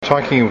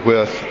talking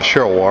with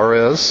Cheryl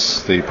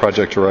Juarez, the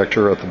project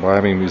director at the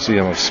Miami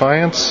Museum of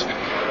Science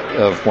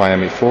of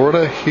Miami,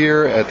 Florida,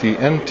 here at the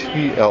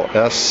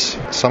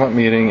NTLS Summit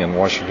meeting in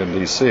Washington,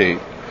 D.C.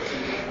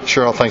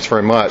 Cheryl, thanks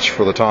very much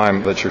for the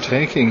time that you're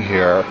taking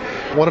here.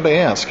 I wanted to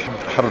ask,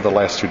 how did the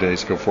last 2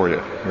 days go for you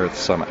here at the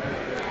summit?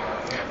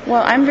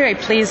 Well, I'm very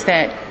pleased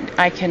that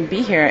I can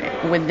be here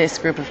with this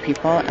group of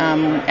people.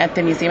 At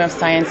the Museum of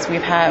Science, we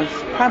have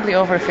probably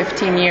over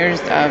 15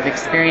 years of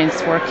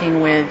experience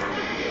working with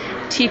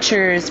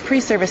teachers,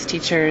 pre-service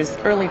teachers,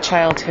 early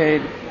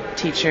childhood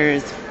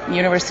teachers,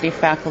 university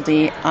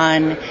faculty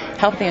on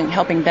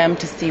helping them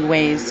to see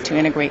ways to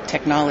integrate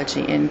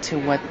technology into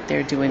what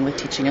they're doing with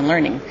teaching and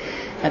learning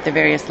at the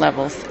various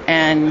levels.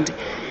 And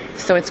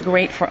so it's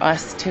great for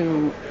us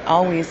to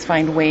always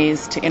find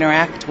ways to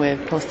interact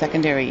with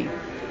post-secondary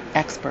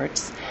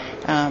experts,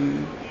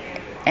 and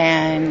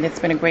it's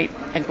been a great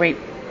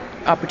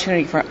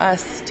opportunity for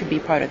us to be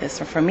part of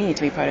this, or for me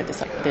to be part of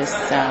this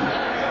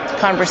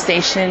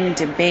conversation,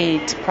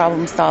 debate,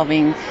 problem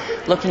solving,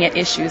 looking at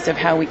issues of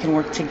how we can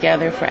work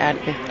together for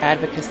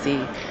advocacy,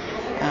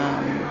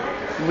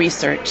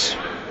 research,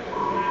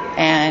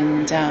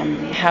 and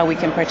how we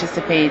can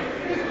participate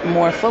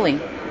more fully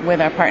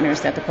with our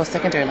partners at the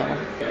post-secondary level.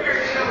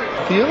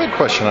 The other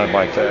question I'd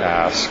like to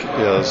ask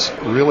is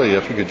really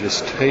if you could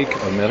just take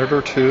a minute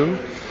or two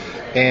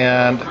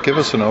and give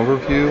us an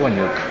overview on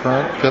your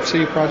current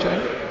FIPSE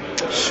project.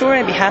 Sure,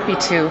 I'd be happy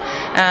to.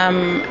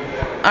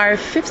 Our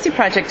FIPSE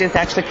project is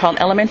actually called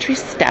Elementary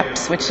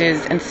STEPS,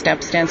 and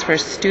STEPS stands for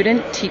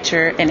Student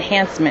Teacher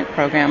Enhancement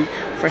Program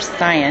for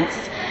Science.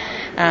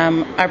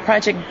 Our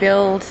project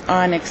builds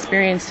on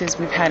experiences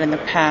we've had in the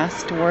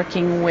past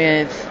working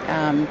with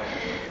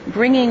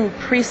bringing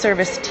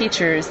pre-service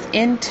teachers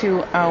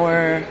into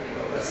our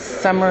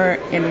summer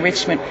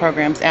enrichment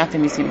programs at the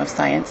Museum of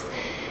Science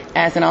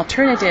as an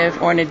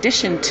alternative or in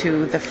addition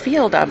to the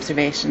field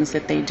observations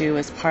that they do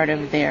as part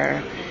of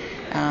their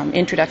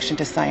Introduction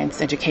to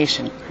Science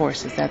education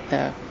courses at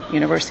the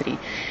university.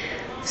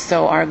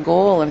 So our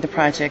goal of the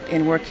project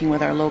in working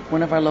with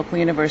one of our local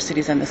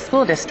universities and the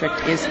school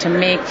district is to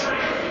make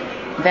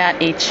that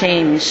a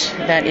change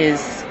that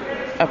is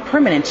a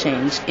permanent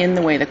change in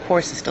the way the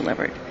course is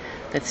delivered.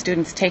 That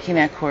students taking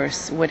that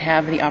course would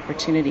have the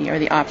opportunity or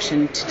the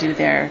option to do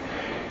their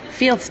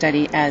field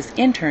study as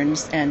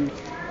interns and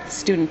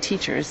student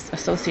teachers,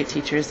 associate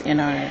teachers in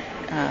our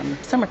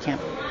summer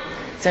camp.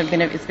 So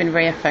it's been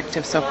very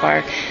effective so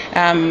far.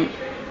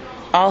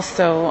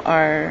 Also,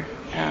 our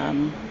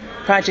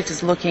project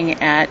is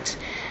looking at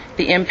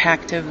the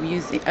impact of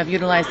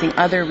utilizing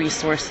other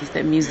resources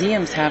that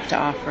museums have to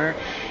offer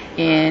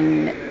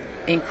in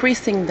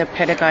increasing the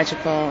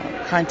pedagogical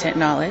content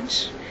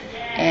knowledge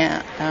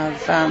of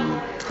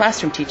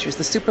classroom teachers,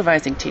 the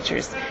supervising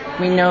teachers.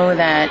 We know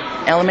that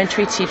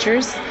elementary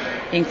teachers,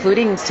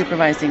 including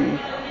supervising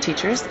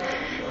teachers,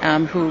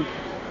 who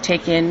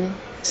take in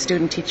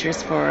student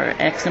teachers for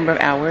X number of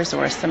hours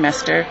or a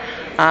semester,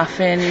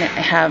 often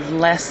have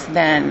less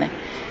than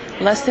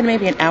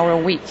maybe an hour a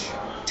week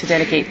to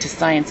dedicate to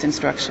science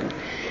instruction.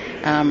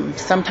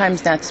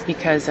 Sometimes that's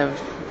because of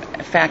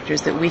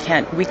factors that we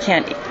can't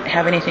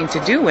have anything to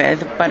do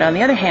with, but on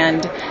the other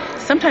hand,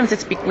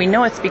 sometimes we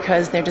know it's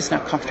because they're just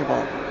not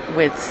comfortable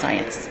with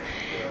science.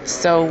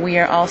 So we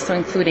are also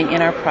including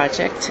in our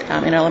project,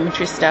 in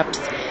Elementary STEPS,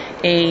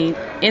 a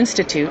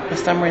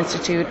summer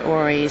institute,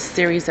 or a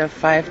series of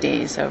 5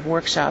 days of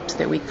workshops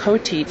that we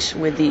co-teach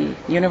with the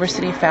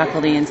university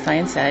faculty in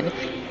science ed,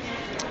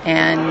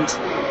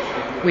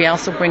 and we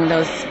also bring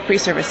those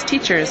pre-service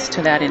teachers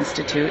to that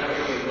institute,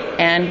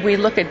 and we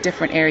look at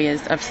different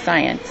areas of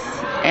science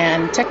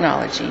and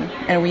technology,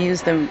 and we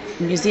use the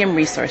museum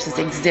resources,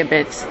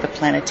 exhibits, the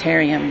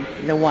planetarium,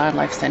 the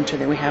wildlife center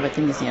that we have at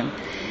the museum,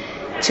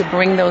 to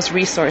bring those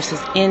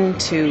resources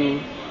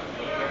into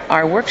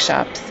our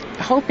workshops,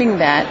 hoping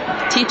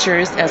that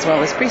teachers as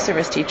well as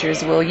pre-service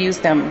teachers will use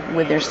them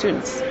with their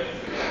students.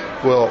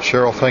 Well,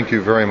 Cheryl, thank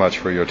you very much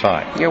for your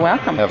time. You're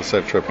welcome. Have a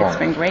safe trip home. It's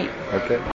been great. Okay.